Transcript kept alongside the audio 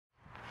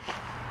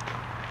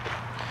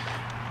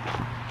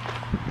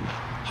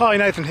Hi,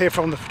 Nathan here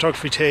from the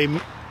photography team.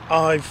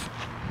 I'm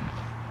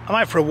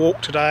out for a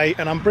walk today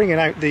and I'm bringing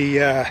out the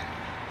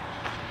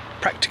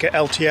Praktica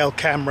LTL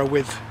camera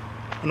with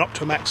an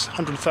Optomax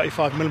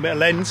 135mm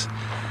lens.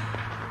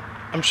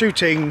 I'm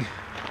shooting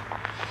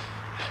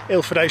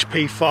Ilford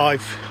HP5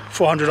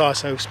 400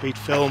 ISO speed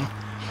film.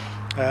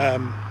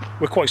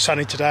 We're quite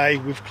sunny today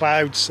with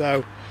clouds,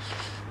 so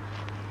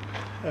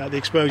the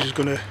exposure is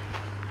going to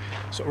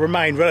sort of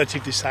remain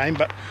relatively the same.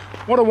 But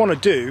what I want to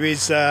do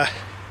is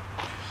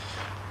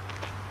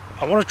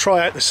I want to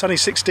try out the Sunny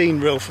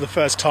 16 reel for the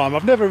first time.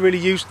 I've never really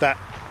used that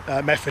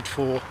method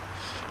for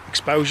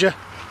exposure.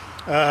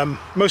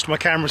 Most of my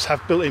cameras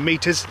have built-in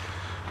meters.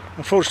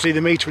 Unfortunately,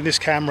 the meter in this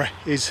camera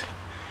is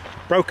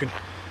broken,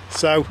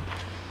 so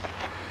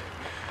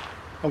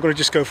I'm going to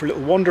just go for a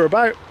little wander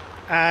about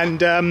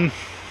and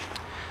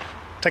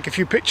take a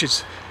few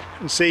pictures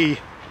and see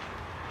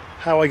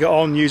how I got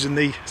on using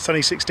the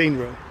Sunny 16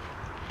 reel.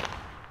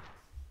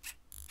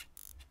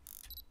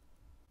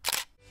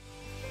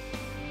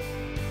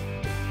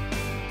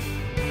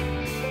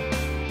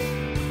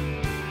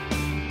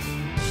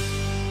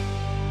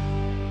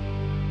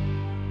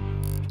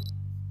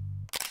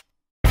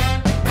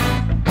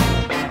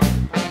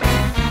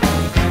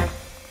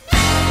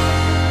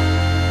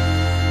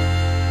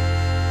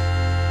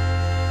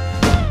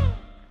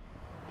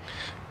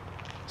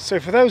 So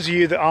for those of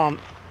you that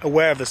aren't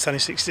aware of the Sunny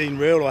 16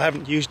 reel or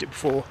haven't used it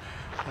before,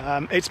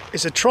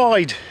 it's a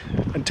tried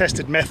and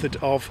tested method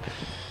of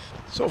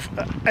sort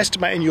of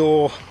estimating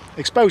your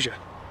exposure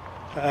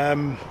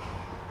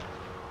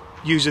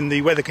using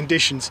the weather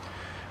conditions.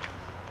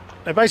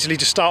 Now basically,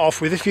 to start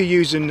off with, if you're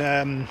using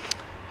an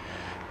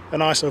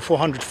ISO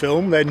 400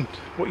 film, then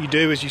what you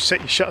do is you set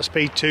your shutter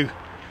speed to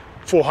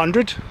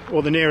 400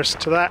 or the nearest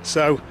to that.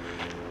 So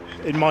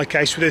in my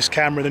case with this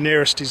camera, the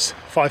nearest is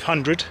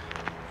 500th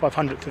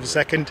of a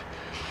second,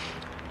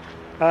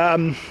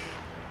 and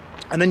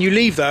then you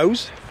leave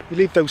those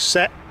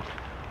set,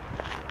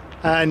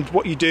 and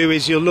what you do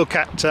is you'll look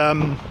at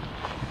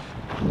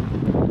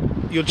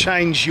you'll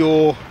change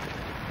your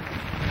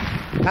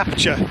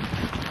aperture.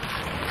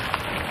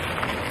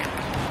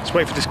 Let's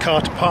wait for this car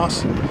to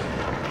pass.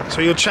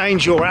 So you'll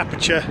change your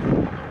aperture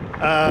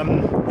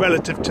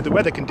relative to the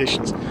weather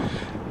conditions.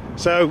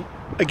 So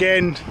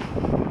again,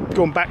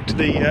 going back to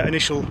the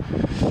initial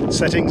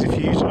settings, if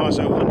you use an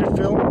ISO 100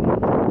 film,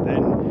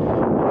 then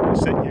you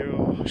set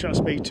your shutter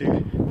speed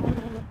to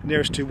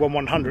nearest to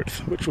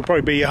 1/100th, which will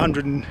probably be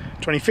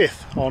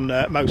 125th on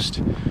most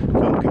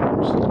film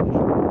cameras.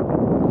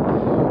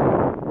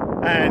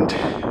 And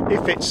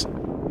if it's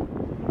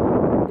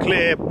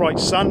clear, bright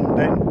sun,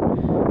 then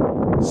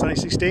Sunny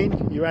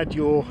 16, you set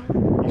your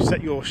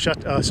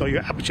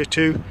your aperture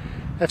to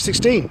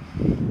f/16.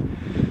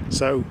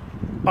 So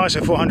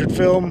ISO 400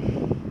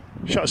 film,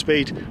 shutter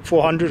speed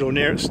 400 or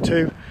nearest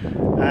to,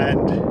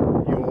 and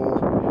your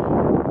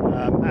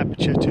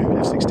aperture to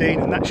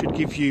f/16, and that should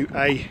give you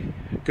a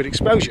good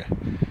exposure.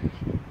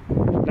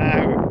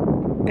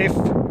 Now, if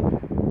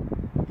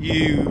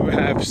you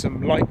have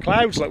some light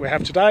clouds like we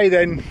have today,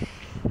 then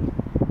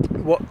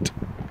what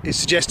is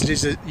suggested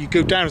is that you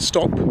go down and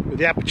stop with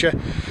the aperture.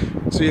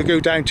 So you'll go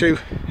down to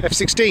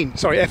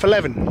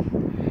f11.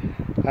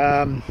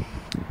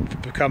 If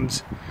it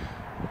becomes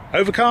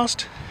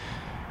overcast,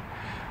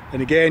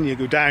 then again you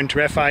go down to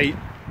f8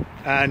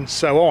 and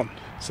so on.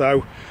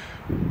 So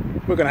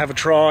we're going to have a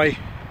try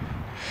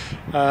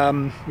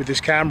with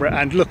this camera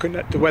and looking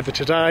at the weather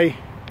today.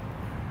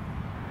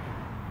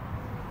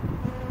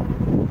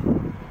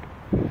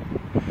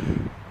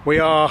 We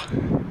are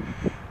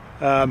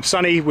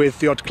sunny with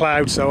the odd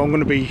cloud, so I'm going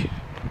to be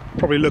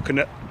probably looking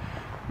at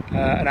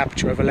an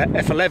aperture of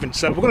f11.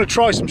 So we're going to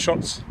try some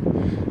shots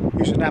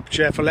using an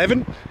aperture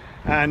f11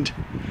 and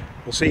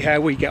we'll see how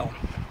we get on.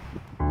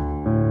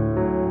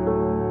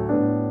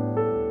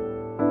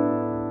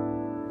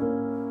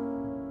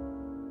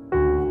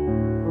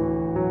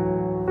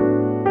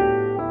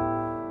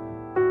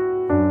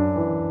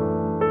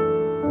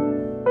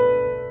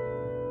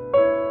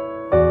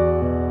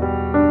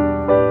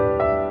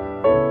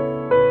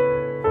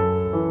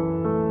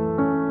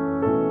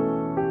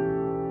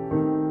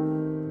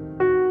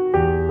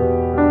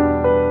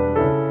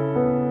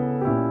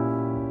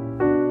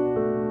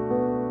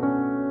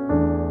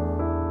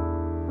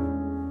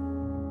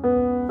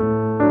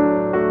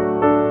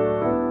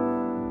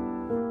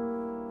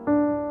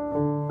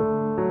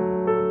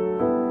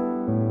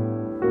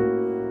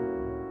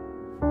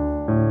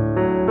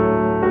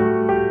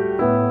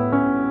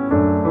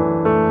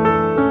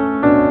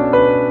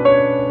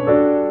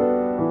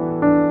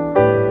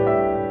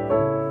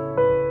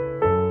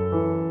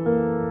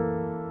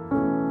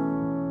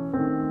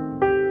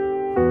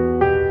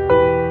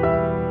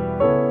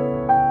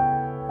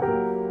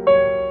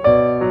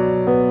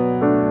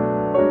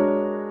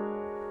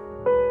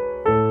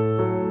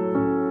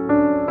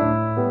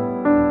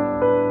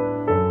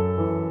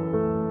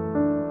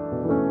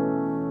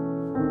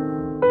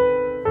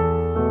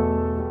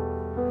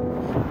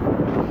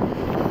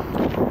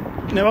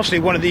 Now obviously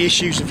one of the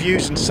issues of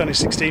using Sunny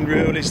 16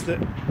 reel is that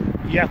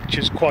the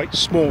aperture's quite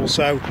small,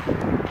 so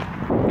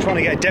trying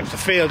to get a depth of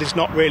field is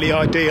not really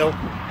ideal.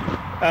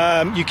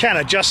 You can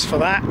adjust for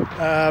that.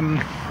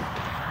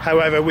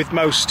 However, with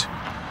most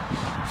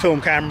film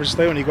cameras,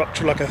 they only got up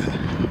to like a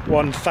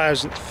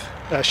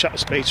 1,000th shutter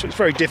speed, so it's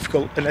very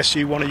difficult unless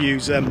you want to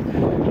use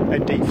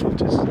ND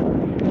filters.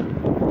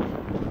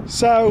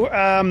 So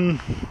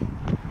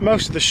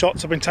most of the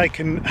shots I've been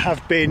taken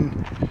have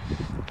been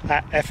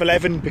at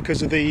f11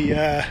 because of the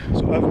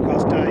sort of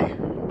overcast day,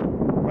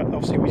 but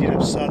obviously we did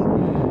have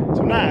sun.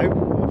 So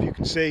now, if you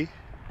can see,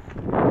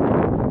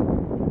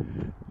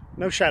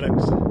 no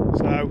shadows.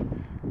 So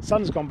the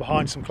sun's gone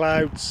behind some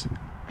clouds.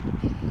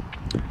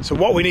 So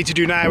what we need to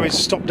do now is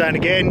stop down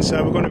again.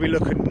 So we're going to be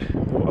looking,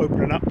 or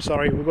opening up,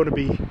 sorry, we're going to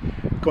be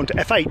going to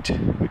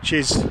f8, which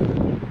is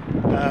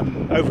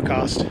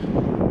overcast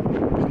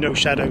with no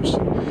shadows.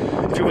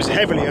 If it was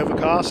heavily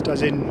overcast,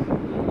 as in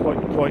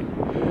quite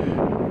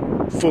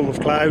full of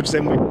clouds,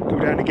 then we'd go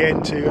down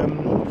again to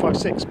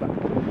 5.6. But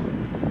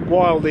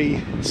while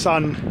the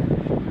sun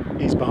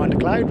is behind a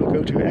cloud, we'll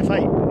go to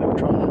f8 and then we'll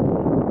try that.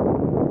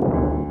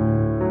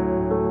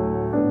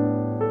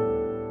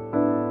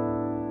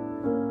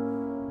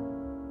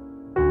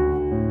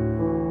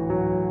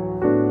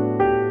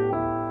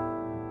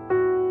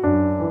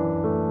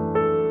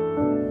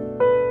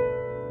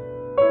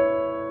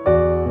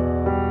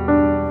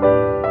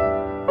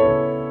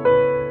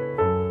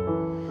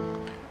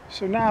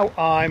 So now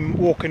I'm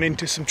walking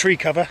into some tree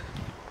cover,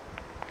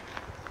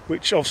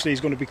 which obviously is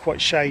going to be quite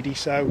shady,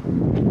 so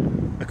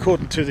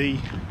according to the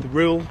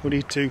rule we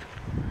need to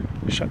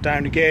shut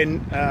down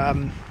again,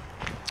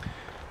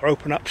 or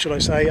open up should I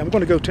say. I'm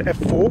going to go to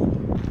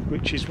f4,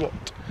 which is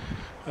what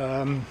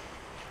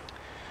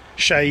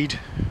shade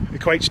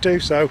equates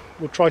to, so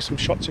we'll try some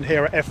shots in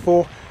here at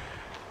f4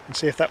 and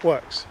see if that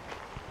works.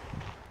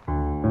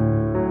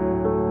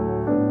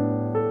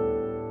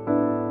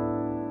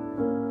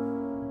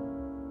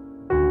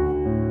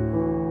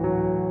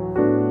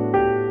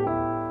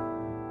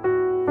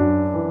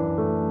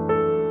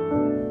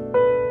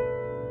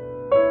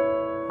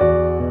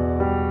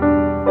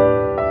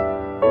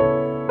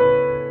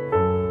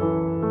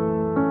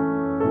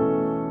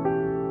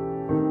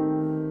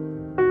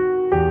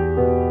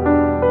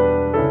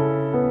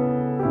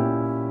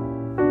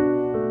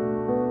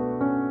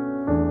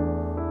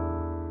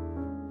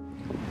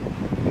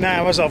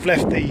 Now, as I've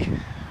left the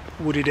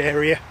wooded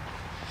area,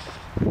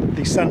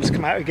 the sun's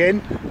come out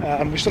again.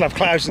 We still have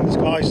clouds in the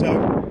sky, so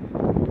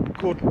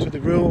according to the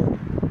rule,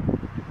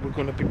 we're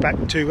going to be back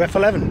to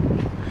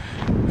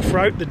f11.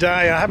 Throughout the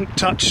day, I haven't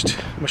touched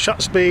my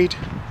shutter speed,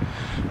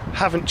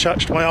 haven't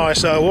touched my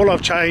ISO. All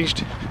I've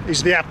changed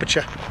is the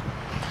aperture.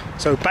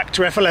 So back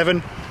to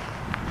f11.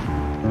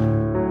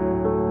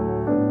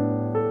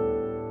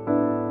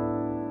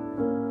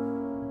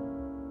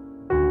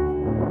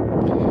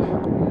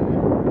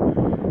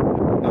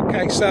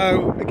 Okay,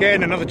 so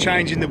again another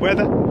change in the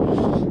weather.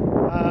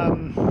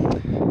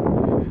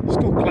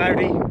 Still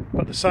cloudy,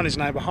 but the sun is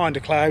now behind the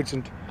clouds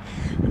and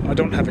I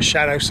don't have a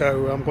shadow,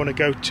 so I'm going to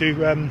go to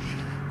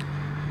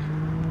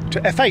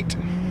f8.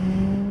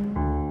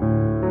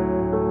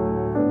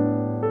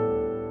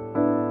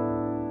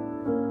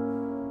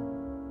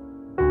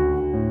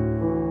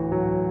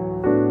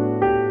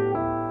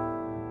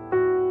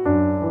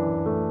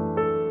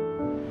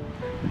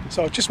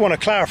 So I just want to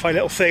clarify a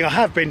little thing. I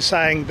have been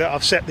saying that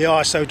I've set the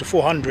ISO to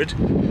 400.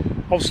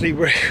 Obviously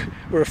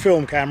we're a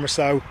film camera,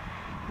 so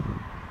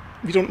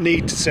you don't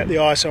need to set the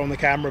ISO on the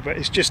camera, but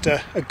it's just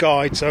a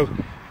guide. So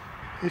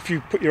if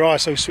you put your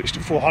ISO switch to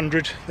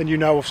 400, then you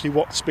know obviously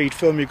what speed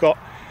film you've got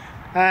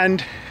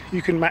and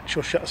you can match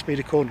your shutter speed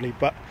accordingly.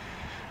 But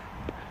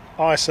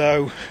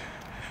ISO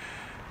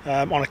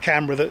on a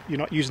camera that you're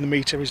not using the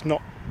meter is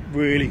not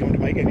really going to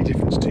make any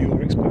difference to your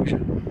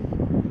exposure.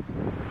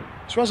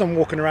 So as I'm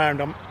walking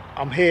around,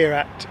 I'm here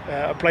at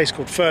a place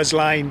called Furze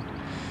Lane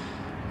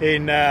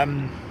in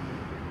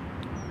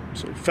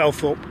sort of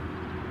Felthorpe,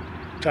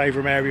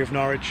 Taverham area of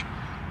Norwich,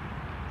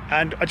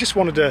 and I just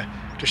wanted to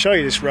show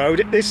you this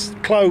road. This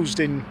closed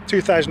in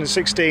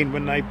 2016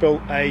 when they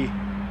built a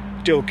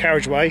dual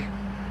carriageway,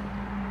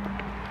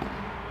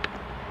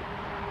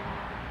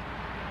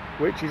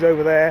 which is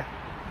over there.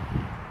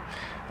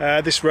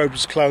 This road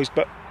was closed,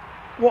 but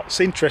what's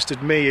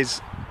interested me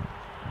is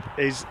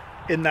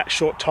in that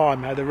short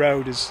time how the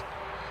road has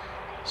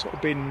sort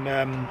of been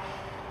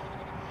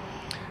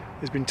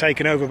has been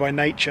taken over by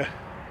nature.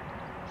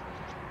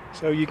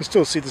 So you can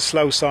still see the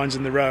slow signs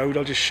in the road.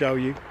 I'll just show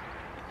you.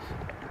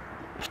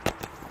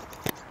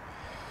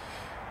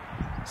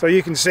 So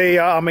you can see,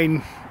 I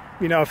mean,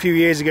 you know, a few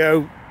years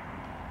ago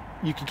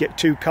you could get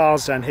 2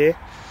 cars down here,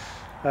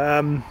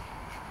 and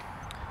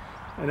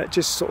it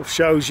just sort of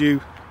shows you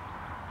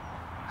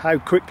how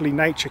quickly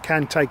nature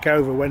can take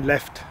over when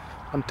left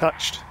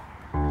untouched.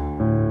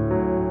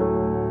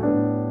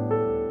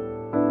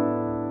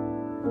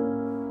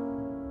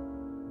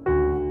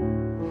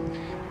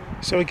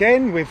 So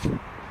again, we've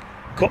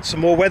got some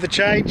more weather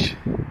change.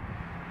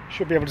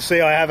 Should be able to see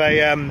I have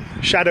a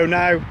shadow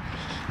now.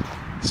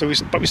 So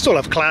but we still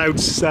have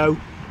clouds. So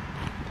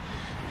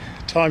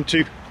time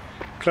to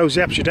close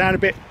the aperture down a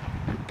bit,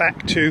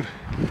 back to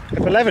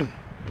f11.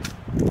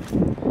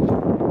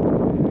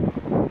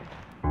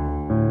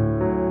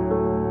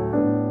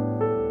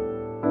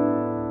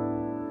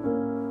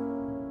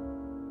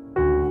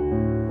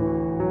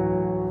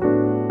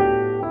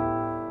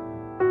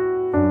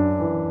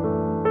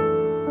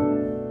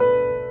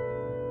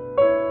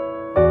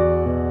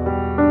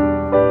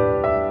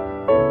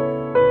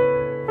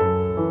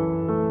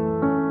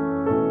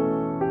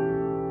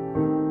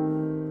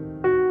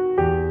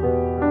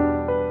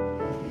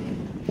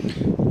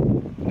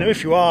 Now,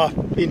 if you are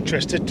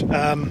interested,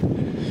 I've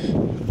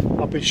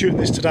been shooting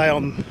this today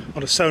on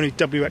a Sony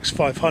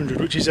WX500,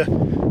 which is a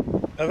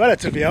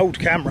relatively old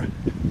camera.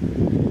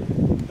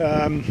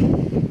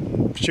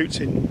 Shoots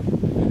in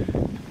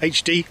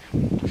HD,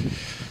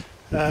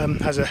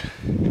 has a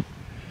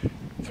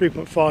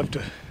 3.5 to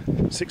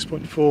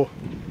 6.4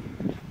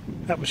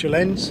 aperture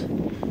lens.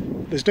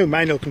 There's no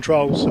manual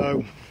control,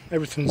 so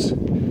everything's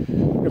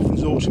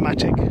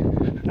automatic.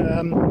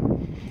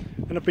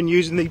 And I've been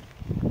using the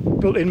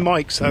built-in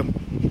mic, so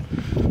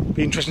it'll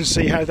be interesting to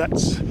see how that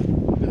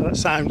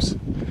sounds.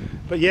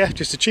 But yeah,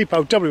 just a cheap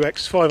old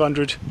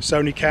WX500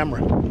 Sony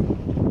camera.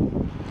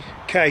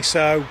 Okay,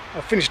 so I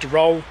finished a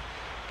roll.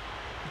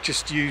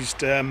 Just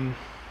used the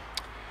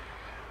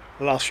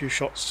last few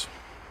shots,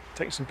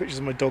 taking some pictures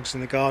of my dogs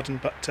in the garden.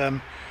 But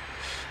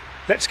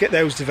let's get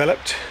those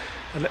developed,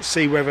 and let's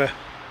see whether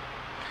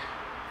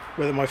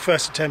my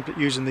first attempt at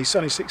using the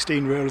Sunny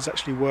 16 reel has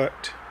actually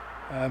worked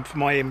for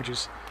my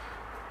images.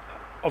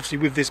 Obviously,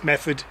 with this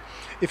method,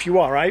 if you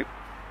are out,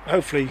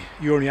 hopefully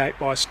you're only out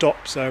by a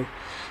stop, so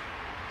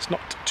it's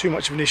not too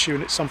much of an issue,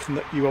 and it's something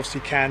that you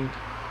obviously can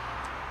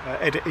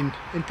edit in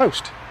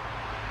post.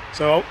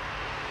 So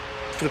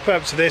for the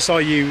purpose of this, I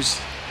use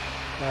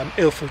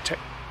Ilfotech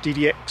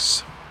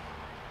DDX.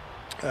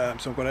 So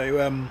I'm going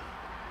to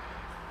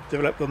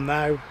develop them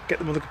now, get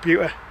them on the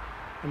computer,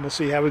 and we'll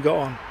see how we got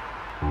on.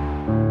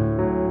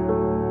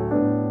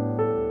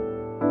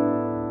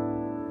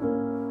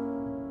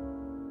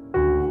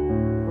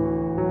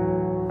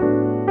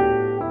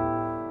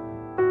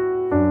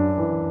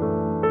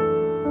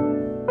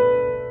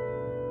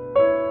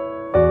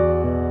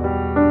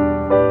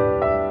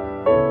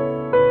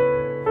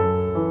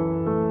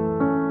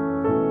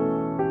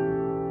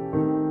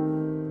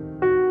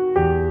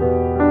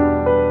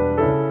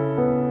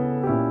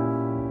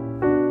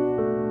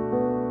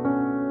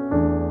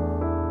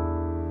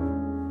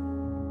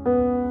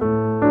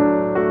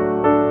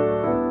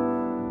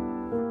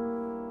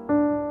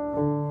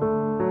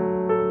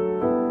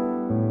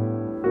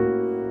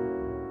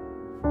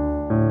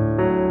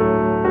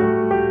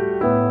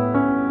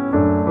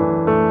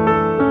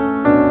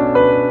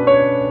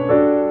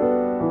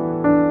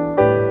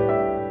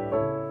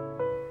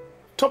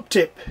 Top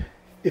tip,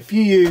 if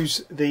you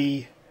use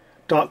the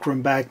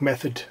darkroom bag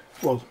method,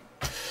 well,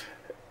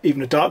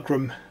 even a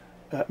darkroom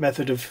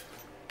method of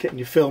getting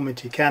your film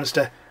into your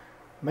canister,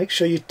 make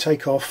sure you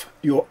take off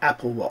your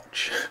Apple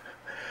Watch,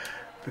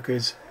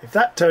 because if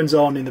that turns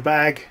on in the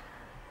bag,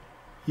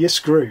 you're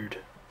screwed.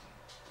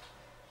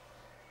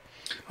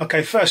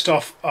 Okay, first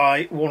off,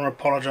 I want to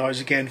apologise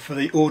again for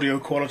the audio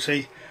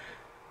quality.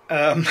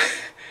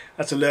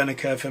 That's a learning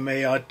curve for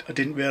me. I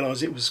didn't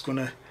realise it was going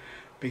to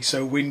be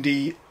so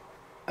windy.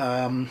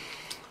 I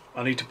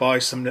need to buy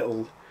some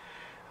little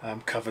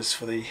covers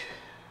for the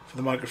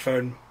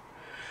microphone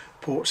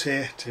ports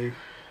here to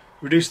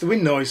reduce the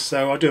wind noise,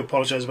 so I do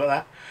apologise about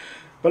that.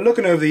 But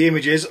looking over the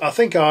images, I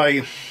think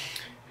I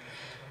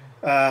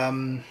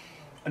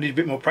need a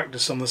bit more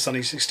practice on the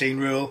Sunny 16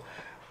 rule.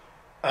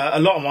 A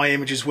lot of my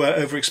images were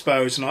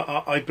overexposed, and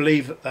I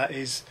believe that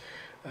is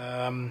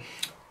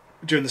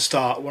during the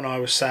start when I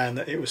was saying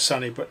that it was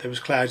sunny but there was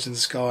clouds in the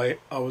sky.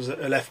 I was at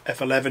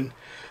f11.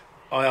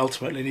 I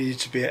ultimately needed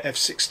to be at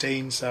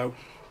f16, so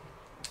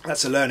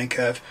that's a learning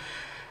curve.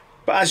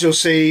 But as you'll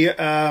see,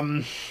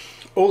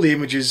 all the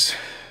images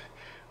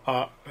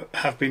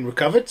have been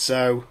recovered,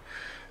 so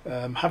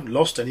haven't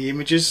lost any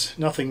images.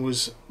 Nothing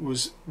was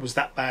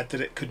that bad that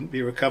it couldn't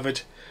be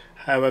recovered.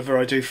 However,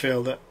 I do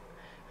feel that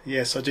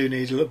yes, I do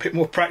need a little bit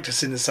more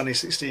practice in the Sunny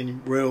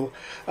 16 rule,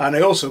 and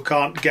I also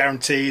can't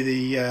guarantee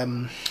the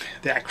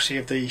accuracy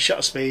of the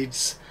shutter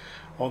speeds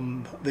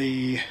on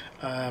the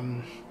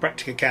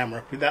Praktica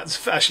camera.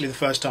 That's actually the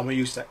first time I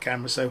used that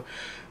camera, so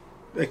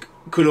there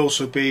could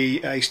also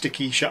be a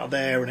sticky shutter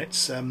there, and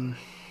it's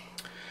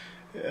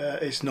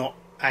not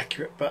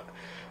accurate. But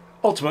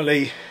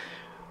ultimately,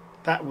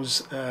 that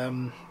was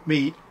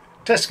me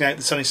testing out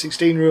the Sunny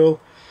 16 rule.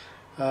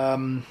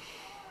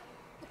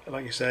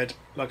 Like I said,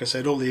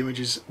 all the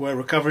images were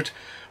recovered,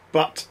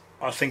 but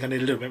I think I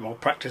need a little bit more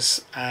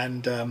practice,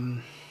 and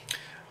I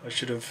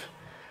should have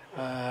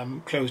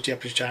closed the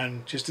aperture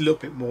down just a little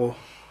bit more.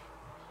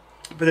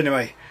 But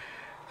anyway,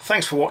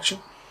 thanks for watching.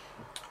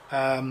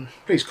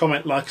 Please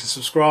comment, like and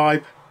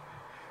subscribe.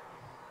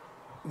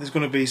 There's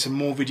going to be some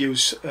more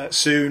videos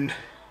soon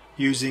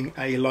using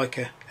a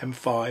Leica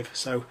M5,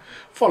 so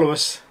follow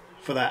us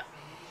for that.